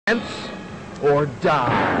Dance or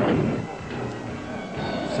die.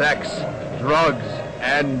 Sex, drugs,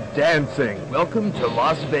 and dancing. Welcome to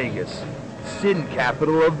Las Vegas, sin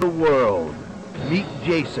capital of the world. Meet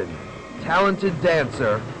Jason, talented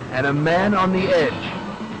dancer, and a man on the edge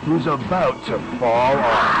who's about to fall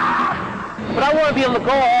off. But I want to be able to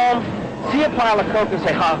go home, see a pile of coke and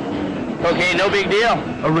say, huh, okay, no big deal.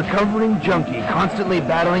 A recovering junkie constantly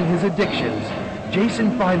battling his addictions,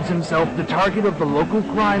 Jason finds himself the target of the local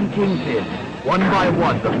crime kingpin. One by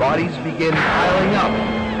one, the bodies begin piling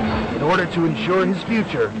up. In order to ensure his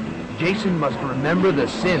future, Jason must remember the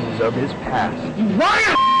sins of his past.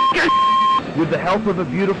 With the help of a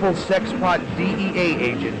beautiful sex pot DEA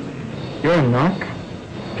agent, You're a narc?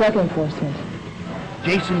 Drug enforcement.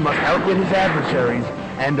 Jason must outwit his adversaries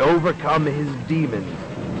and overcome his demons.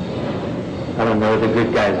 I don't know who the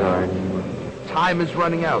good guys are anymore. Time is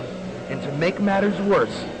running out, and to make matters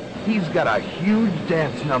worse, he's got a huge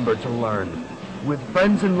dance number to learn. With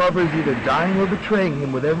friends and lovers either dying or betraying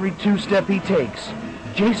him with every two-step he takes,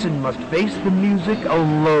 Jason must face the music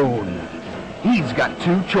alone. He's got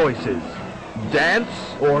two choices: dance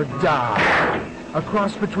or die. A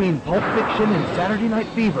cross between Pulp Fiction and Saturday Night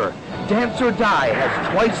Fever, Dance or Die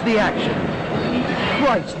has twice the action,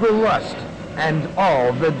 thrice the lust, and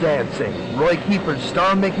all the dancing. Roy Kieffer's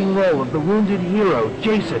star-making role of the wounded hero,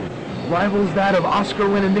 Jason, rivals that of Oscar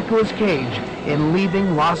winner Nicolas Cage in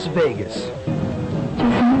Leaving Las Vegas.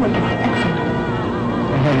 Jason, look, it's excellent.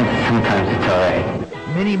 Sometimes it's alright.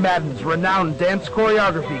 Minnie Madden's renowned dance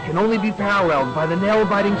choreography can only be paralleled by the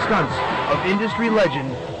nail-biting stunts of industry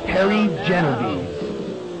legend Perry Genovese.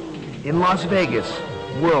 In Las Vegas,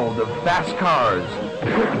 world of fast cars,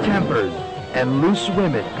 quick tempers, and loose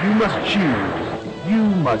women, you must choose. You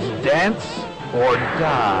must dance or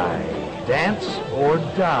die. Dance or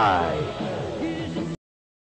die.